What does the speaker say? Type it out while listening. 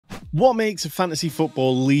What makes a fantasy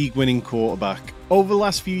football league-winning quarterback? Over the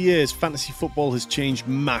last few years, fantasy football has changed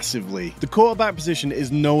massively. The quarterback position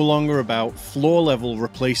is no longer about floor-level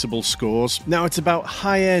replaceable scores. Now it's about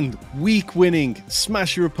high-end, week-winning,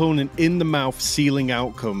 smash your opponent in the mouth ceiling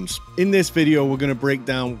outcomes. In this video, we're going to break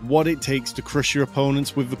down what it takes to crush your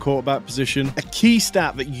opponents with the quarterback position, a key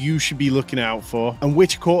stat that you should be looking out for, and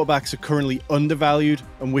which quarterbacks are currently undervalued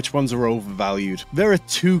and which ones are overvalued. There are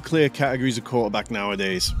two clear categories of quarterback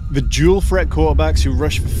nowadays: the dual threat quarterbacks who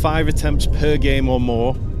rush for 5 attempts per game or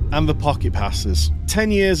more, and the pocket passers. 10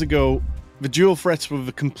 years ago, the dual threats were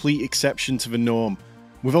the complete exception to the norm,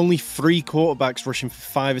 with only 3 quarterbacks rushing for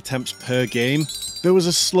 5 attempts per game. There was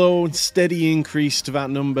a slow and steady increase to that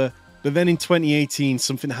number, but then in 2018,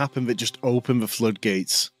 something happened that just opened the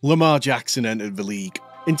floodgates. Lamar Jackson entered the league.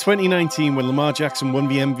 In 2019, when Lamar Jackson won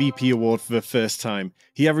the MVP award for the first time,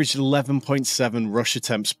 he averaged 11.7 rush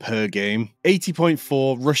attempts per game,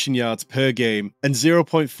 80.4 rushing yards per game, and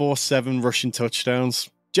 0.47 rushing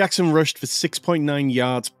touchdowns. Jackson rushed for 6.9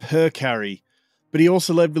 yards per carry, but he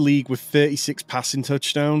also led the league with 36 passing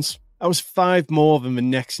touchdowns. That was 5 more than the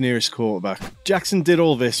next nearest quarterback. Jackson did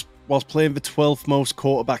all this whilst playing the 12th most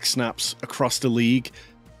quarterback snaps across the league.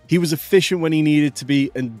 He was efficient when he needed to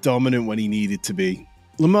be and dominant when he needed to be.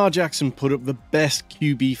 Lamar Jackson put up the best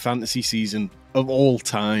QB fantasy season of all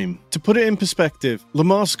time. To put it in perspective,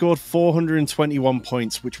 Lamar scored 421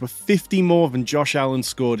 points, which were 50 more than Josh Allen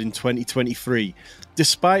scored in 2023,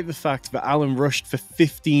 despite the fact that Allen rushed for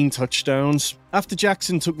 15 touchdowns. After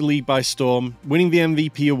Jackson took the lead by storm, winning the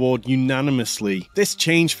MVP award unanimously, this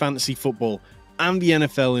changed fantasy football and the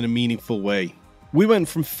NFL in a meaningful way. We went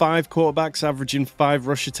from 5 quarterbacks averaging 5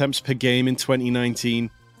 rush attempts per game in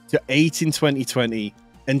 2019 to 8 in 2020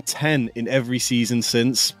 and 10 in every season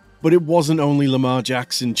since. But it wasn't only Lamar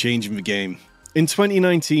Jackson changing the game. In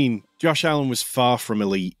 2019, Josh Allen was far from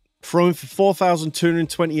elite, throwing for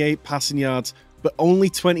 4,228 passing yards, but only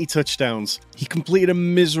 20 touchdowns. He completed a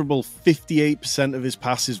miserable 58% of his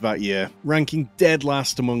passes that year, ranking dead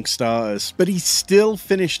last among starters. But he still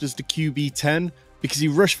finished as the QB 10 because he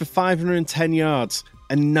rushed for 510 yards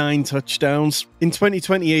and 9 touchdowns. In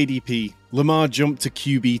 2020 ADP, Lamar jumped to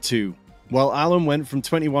QB 2, while Allen went from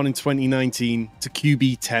 21 in 2019 to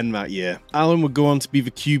QB 10 that year. Allen would go on to be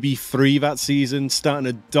the QB 3 that season, starting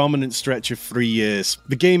a dominant stretch of 3 years.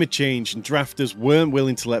 The game had changed and drafters weren't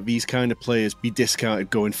willing to let these kind of players be discounted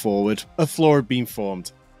going forward. A floor had been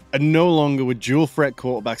formed, and no longer were dual threat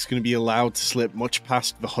quarterbacks going to be allowed to slip much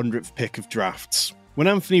past the 100th pick of drafts. When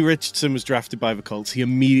Anthony Richardson was drafted by the Colts, he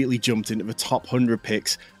immediately jumped into the top 100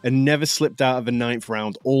 picks and never slipped out of the 9th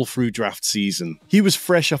round all through draft season. He was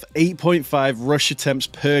fresh off 8.5 rush attempts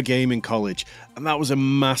per game in college, and that was a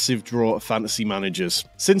massive draw to fantasy managers.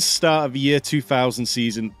 Since the start of the year 2000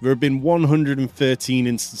 season, there have been 113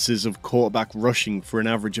 instances of quarterback rushing for an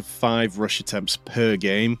average of 5 rush attempts per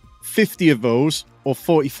game. 50 of those, or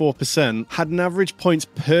 44%, had an average points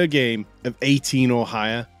per game of 18 or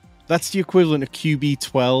higher. That's the equivalent of QB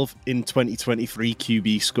 12 in 2023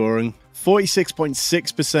 QB scoring.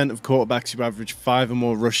 46.6% of quarterbacks who average 5 or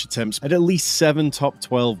more rush attempts had at least 7 top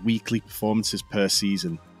 12 weekly performances per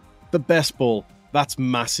season. The best ball, that's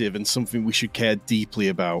massive and something we should care deeply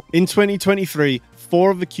about. In 2023,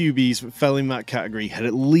 4 of the QBs that fell in that category had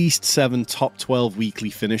at least 7 top 12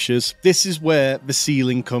 weekly finishes. This is where the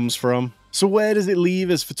ceiling comes from. So where does it leave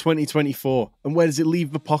us for 2024? And where does it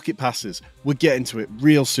leave the pocket passes? We'll get into it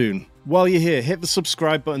real soon. While you're here, hit the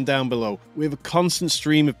subscribe button down below. We have a constant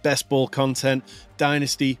stream of best ball content,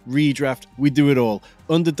 Dynasty, Redraft, we do it all.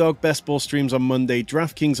 Underdog best ball streams on Monday,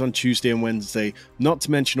 DraftKings on Tuesday and Wednesday, not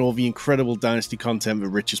to mention all the incredible Dynasty content that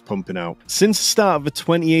Rich is pumping out. Since the start of the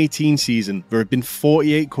 2018 season, there have been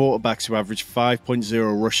 48 quarterbacks who average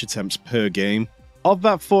 5.0 rush attempts per game. Of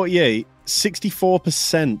that 48,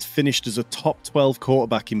 64% finished as a top 12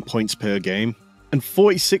 quarterback in points per game, and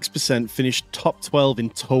 46% finished top 12 in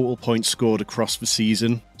total points scored across the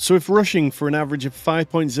season. So if rushing for an average of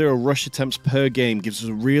 5.0 rush attempts per game gives us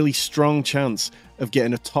a really strong chance of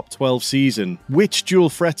getting a top 12 season, which dual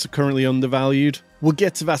threats are currently undervalued? We'll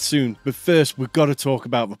get to that soon, but first we've got to talk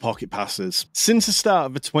about the pocket passers. Since the start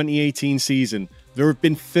of the 2018 season, there have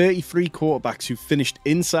been 33 quarterbacks who finished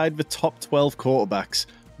inside the top 12 quarterbacks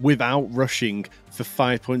without rushing for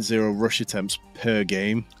 5.0 rush attempts per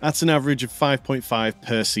game. That's an average of 5.5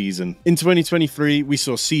 per season. In 2023, we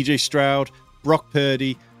saw CJ Stroud, Brock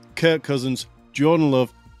Purdy, Kirk Cousins, Jordan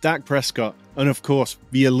Love, Dak Prescott, and of course,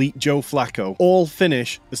 the elite Joe Flacco, all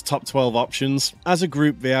finish as top 12 options. As a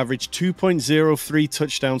group, they averaged 2.03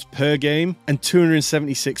 touchdowns per game and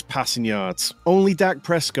 276 passing yards. Only Dak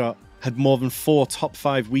Prescott had more than 4 top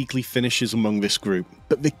 5 weekly finishes among this group.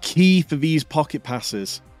 But the key for these pocket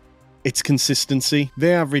passers, it's consistency.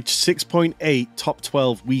 They averaged 6.8 top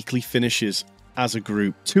 12 weekly finishes as a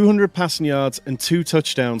group. 200 passing yards and 2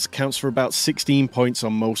 touchdowns counts for about 16 points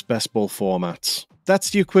on most best ball formats.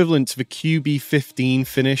 That's the equivalent to the QB 15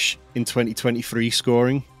 finish in 2023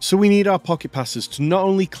 scoring. So we need our pocket passers to not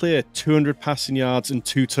only clear 200 passing yards and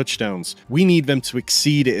 2 touchdowns, we need them to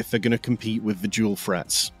exceed it if they're going to compete with the dual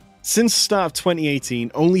threats. Since the start of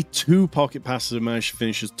 2018, only 2 pocket passers have managed to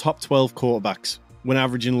finish as top 12 quarterbacks when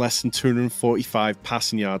averaging less than 245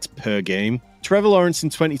 passing yards per game. Trevor Lawrence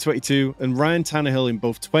in 2022 and Ryan Tannehill in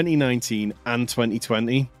both 2019 and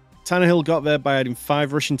 2020. Tannehill got there by adding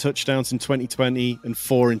 5 rushing touchdowns in 2020 and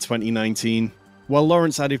 4 in 2019, while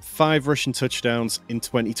Lawrence added 5 rushing touchdowns in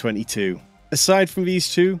 2022. Aside from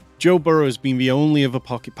these two, Joe Burrow has been the only other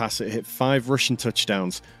pocket passer to hit 5 rushing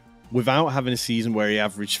touchdowns without having a season where he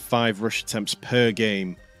averaged 5 rush attempts per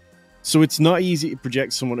game. So it's not easy to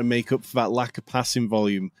project someone to make up for that lack of passing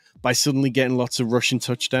volume by suddenly getting lots of rushing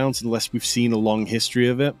touchdowns unless we've seen a long history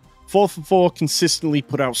of it. 4for4 consistently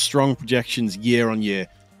put out strong projections year on year,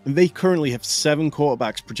 and they currently have 7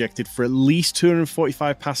 quarterbacks projected for at least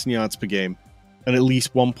 245 passing yards per game and at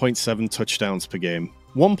least 1.7 touchdowns per game.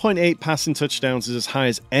 1.8 passing touchdowns is as high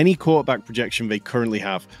as any quarterback projection they currently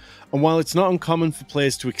have, and while it's not uncommon for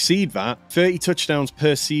players to exceed that, 30 touchdowns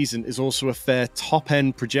per season is also a fair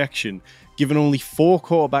top-end projection, given only 4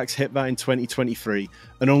 quarterbacks hit that in 2023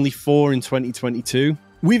 and only 4 in 2022.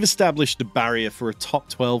 We've established the barrier for a top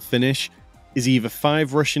 12 finish is either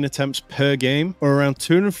 5 rushing attempts per game or around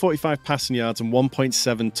 245 passing yards and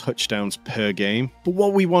 1.7 touchdowns per game. But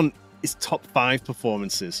what we want is top 5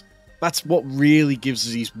 performances. That's what really gives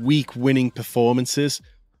us these week winning performances.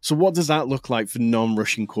 So what does that look like for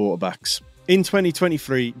non-rushing quarterbacks? In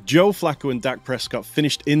 2023, Joe Flacco and Dak Prescott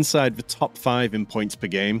finished inside the top 5 in points per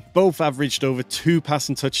game. Both averaged over 2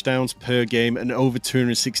 passing touchdowns per game and over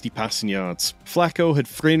 260 passing yards. Flacco had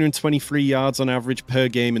 323 yards on average per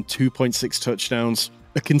game and 2.6 touchdowns,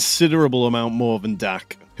 a considerable amount more than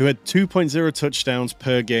Dak, who had 2.0 touchdowns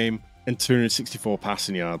per game and 264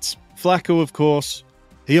 passing yards. Flacco, of course,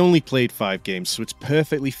 he only played 5 games, so it's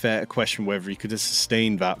perfectly fair to question whether he could have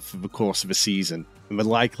sustained that for the course of a season, and the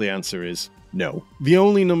likely answer is no. The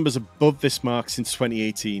only numbers above this mark since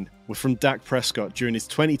 2018 were from Dak Prescott during his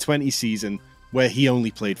 2020 season, where he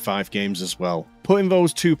only played 5 games as well. Putting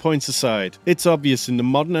those 2 points aside, it's obvious in the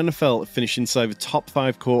modern NFL to finish inside the top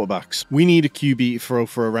 5 quarterbacks, we need a QB to throw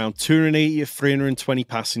for around 280 to 320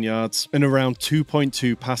 passing yards and around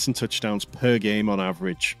 2.2 passing touchdowns per game on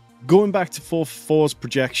average. Going back to 4for4's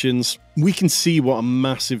projections, we can see what a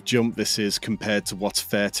massive jump this is compared to what's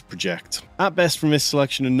fair to project. At best, from this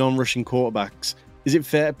selection of non-rushing quarterbacks, is it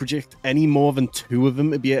fair to project any more than 2 of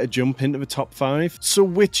them to be able to jump into the top 5? So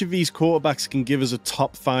which of these quarterbacks can give us a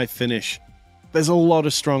top 5 finish? There's a lot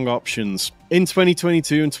of strong options. In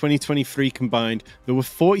 2022 and 2023 combined, there were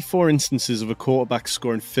 44 instances of a quarterback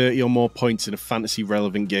scoring 30 or more points in a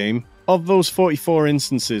fantasy-relevant game. Of those 44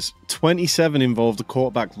 instances, 27 involved a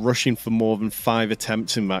quarterback rushing for more than 5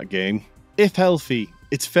 attempts in that game. If healthy,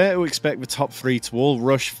 it's fair to expect the top 3 to all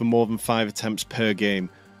rush for more than 5 attempts per game,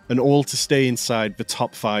 and all to stay inside the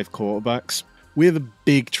top 5 quarterbacks. We have a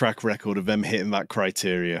big track record of them hitting that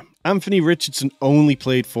criteria. Anthony Richardson only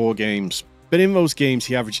played 4 games, but in those games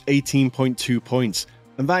he averaged 18.2 points,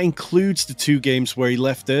 and that includes the 2 games where he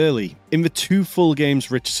left early. In the 2 full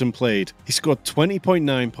games Richardson played, he scored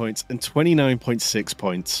 20.9 points and 29.6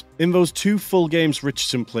 points. In those 2 full games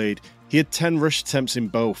Richardson played, he had 10 rush attempts in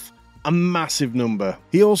both, a massive number.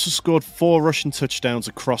 He also scored 4 rushing touchdowns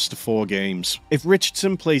across the 4 games. If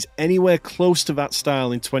Richardson plays anywhere close to that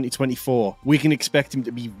style in 2024, we can expect him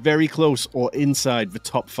to be very close or inside the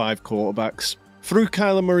top 5 quarterbacks. Through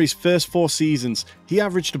Kyler Murray's first 4 seasons, he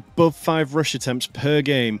averaged above 5 rush attempts per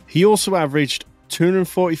game. He also averaged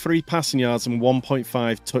 243 passing yards and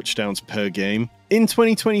 1.5 touchdowns per game. In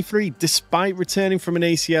 2023, despite returning from an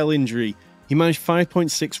ACL injury, he managed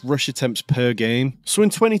 5.6 rush attempts per game. So in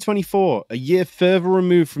 2024, a year further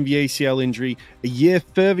removed from the ACL injury, a year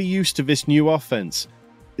further used to this new offense,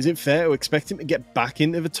 is it fair to expect him to get back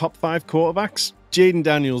into the top 5 quarterbacks? Jaden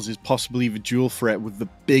Daniels is possibly the dual threat with the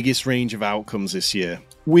biggest range of outcomes this year.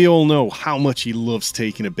 We all know how much he loves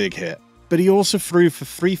taking a big hit, but he also threw for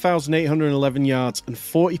 3,811 yards and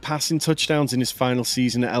 40 passing touchdowns in his final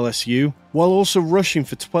season at LSU, while also rushing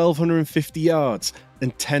for 1,250 yards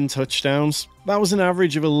and 10 touchdowns. That was an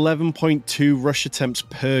average of 11.2 rush attempts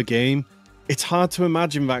per game. It's hard to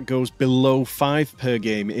imagine that goes below 5 per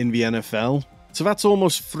game in the NFL. So that's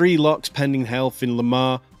almost 3 locks pending health in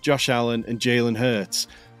Lamar, Josh Allen and Jalen Hurts.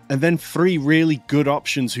 and then 3 really good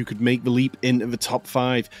options who could make the leap into the top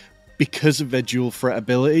 5 because of their dual threat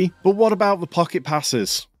ability. But what about the pocket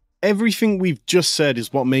passes? Everything we've just said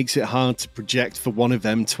is what makes it hard to project for one of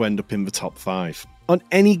them to end up in the top 5. On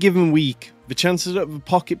any given week, the chances that the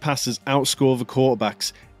pocket passers outscore the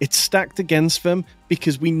quarterbacks, it's stacked against them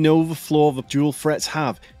because we know the flaw the dual threats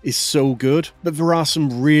have is so good, but there are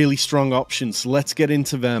some really strong options, so let's get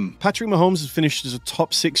into them. Patrick Mahomes has finished as a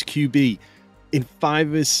top 6 QB in 5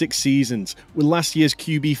 of his 6 seasons, with last year's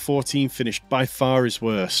QB 14 finish by far his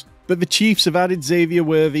worst. But the Chiefs have added Xavier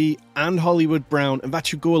Worthy and Hollywood Brown, and that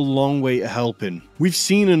should go a long way to helping. We've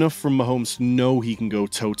seen enough from Mahomes to know he can go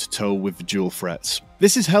toe-to-toe with the dual threats.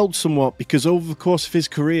 This has helped somewhat because over the course of his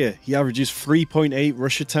career, he averages 3.8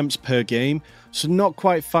 rush attempts per game, so not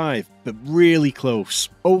quite 5, but really close.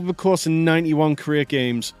 Over the course of 91 career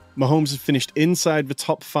games, Mahomes has finished inside the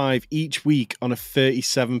top 5 each week on a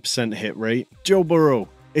 37% hit rate. Joe Burrow.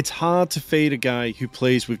 It's hard to fade a guy who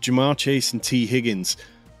plays with Jamar Chase and T. Higgins,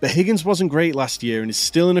 but Higgins wasn't great last year and is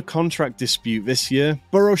still in a contract dispute this year.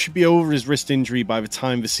 Burrow should be over his wrist injury by the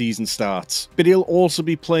time the season starts, but he'll also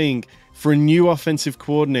be playing for a new offensive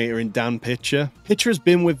coordinator in Dan Pitcher. Pitcher has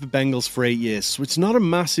been with the Bengals for 8 years, so it's not a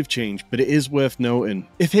massive change, but it is worth noting.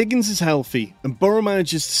 If Higgins is healthy and Burrow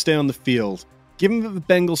manages to stay on the field, given that the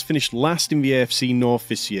Bengals finished last in the AFC North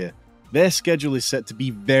this year, their schedule is set to be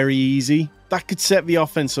very easy. That could set the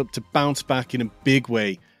offense up to bounce back in a big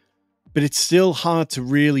way, but it's still hard to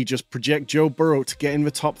really just project Joe Burrow to get in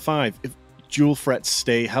the top 5 if dual threats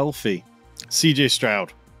stay healthy. CJ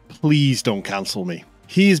Stroud, please don't cancel me.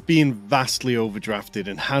 He is being vastly overdrafted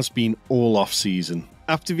and has been all off-season.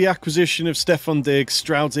 After the acquisition of Stephon Diggs,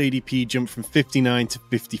 Stroud's ADP jumped from 59 to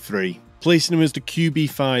 53, placing him as the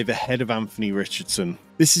QB5 ahead of Anthony Richardson.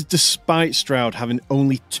 This is despite Stroud having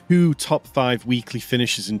only 2 top 5 weekly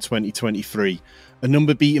finishes in 2023, a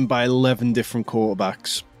number beaten by 11 different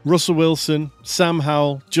quarterbacks. Russell Wilson, Sam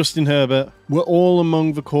Howell, Justin Herbert were all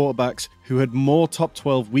among the quarterbacks who had more top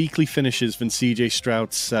 12 weekly finishes than CJ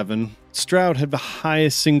Stroud's 7. Stroud had the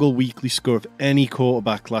highest single weekly score of any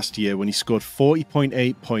quarterback last year when he scored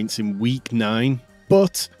 40.8 points in week 9,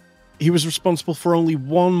 but he was responsible for only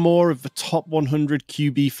 1 more of the top 100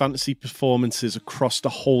 QB fantasy performances across the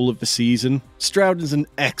whole of the season. Stroud is an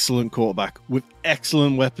excellent quarterback with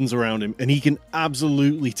excellent weapons around him, and he can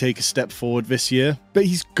absolutely take a step forward this year, but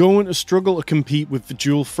he's going to struggle to compete with the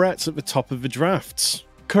dual threats at the top of the drafts.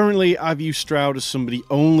 Currently, I view Stroud as somebody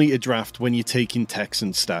only to draft when you're taking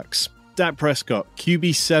Texan stacks. Dak Prescott,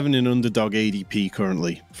 QB7 in Underdog ADP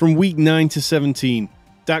currently. From week 9 to 17,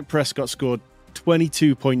 Dak Prescott scored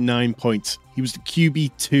 22.9 points. He was the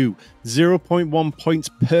QB2, 0.1 points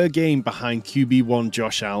per game behind QB1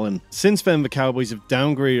 Josh Allen. Since then, the Cowboys have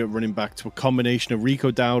downgraded at running back to a combination of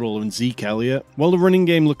Rico Dowdle and Zeke Elliott. While the running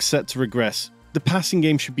game looks set to regress, the passing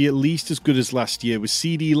game should be at least as good as last year, with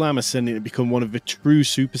CeeDee Lamb ascending to become one of the true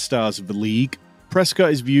superstars of the league.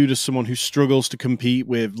 Prescott is viewed as someone who struggles to compete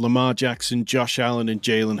with Lamar Jackson, Josh Allen, and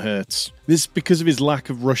Jalen Hurts. This is because of his lack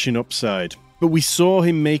of rushing upside. But we saw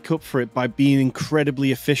him make up for it by being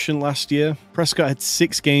incredibly efficient last year. Prescott had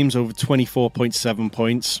 6 games over 24.7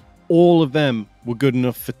 points. All of them were good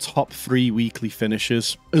enough for top 3 weekly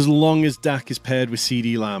finishes. As long as Dak is paired with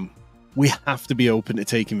CeeDee Lamb, we have to be open to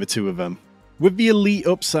taking the 2 of them. With the elite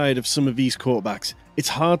upside of some of these quarterbacks, it's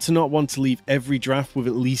hard to not want to leave every draft with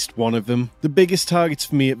at least one of them. The biggest targets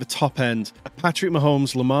for me at the top end are Patrick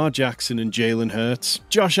Mahomes, Lamar Jackson, and Jalen Hurts.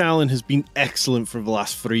 Josh Allen has been excellent for the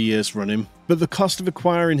last 3 years running, but the cost of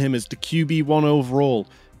acquiring him as the QB1 overall,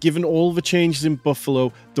 given all the changes in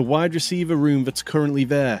Buffalo, the wide receiver room that's currently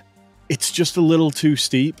there, it's just a little too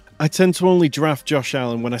steep. I tend to only draft Josh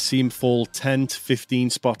Allen when I see him fall 10 to 15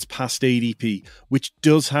 spots past ADP, which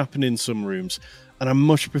does happen in some rooms, and I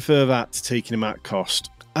much prefer that to taking him at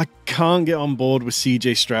cost. I can't get on board with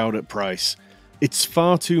CJ Stroud at price. It's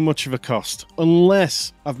far too much of a cost,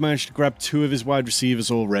 unless I've managed to grab 2 of his wide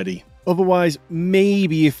receivers already. Otherwise,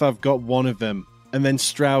 maybe if I've got one of them, and then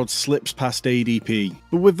Stroud slips past ADP.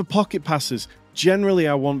 But with the pocket passes, generally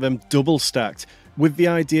I want them double stacked, with the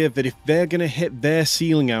idea that if they're going to hit their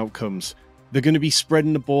ceiling outcomes, they're going to be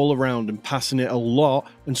spreading the ball around and passing it a lot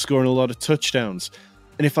and scoring a lot of touchdowns.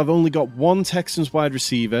 And if I've only got one Texans wide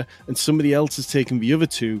receiver and somebody else has taken the other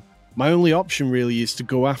 2, my only option really is to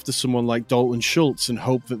go after someone like Dalton Schultz and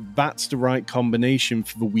hope that that's the right combination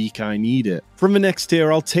for the week I need it. From the next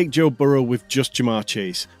tier, I'll take Joe Burrow with just Jamar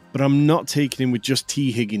Chase, but I'm not taking him with just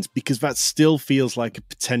T. Higgins because that still feels like a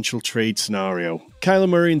potential trade scenario. Kyler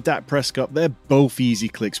Murray and Dak Prescott, they're both easy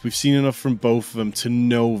clicks. We've seen enough from both of them to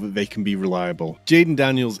know that they can be reliable. Jaden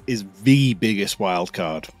Daniels is the biggest wild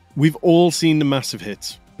card. We've all seen the massive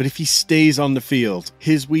hits, but if he stays on the field,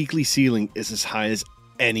 his weekly ceiling is as high as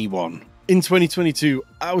anyone. In 2022,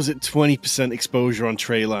 I was at 20% exposure on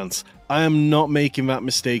Trey Lance. I am not making that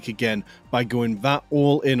mistake again by going that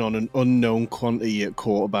all in on an unknown quantity at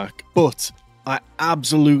quarterback. But I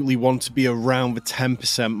absolutely want to be around the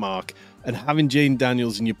 10% mark, and having Jaden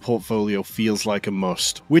Daniels in your portfolio feels like a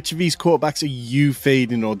must. Which of these quarterbacks are you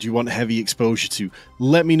fading or do you want heavy exposure to?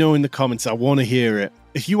 Let me know in the comments, I want to hear it.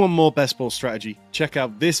 If you want more best ball strategy, check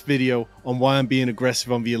out this video on why I'm being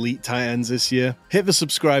aggressive on the elite tight ends this year. Hit the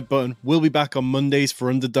subscribe button. We'll be back on Mondays for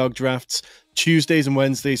Underdog drafts, Tuesdays and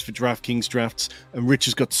Wednesdays for DraftKings drafts, and Rich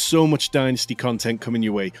has got so much Dynasty content coming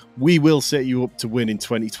your way. We will set you up to win in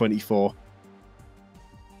 2024.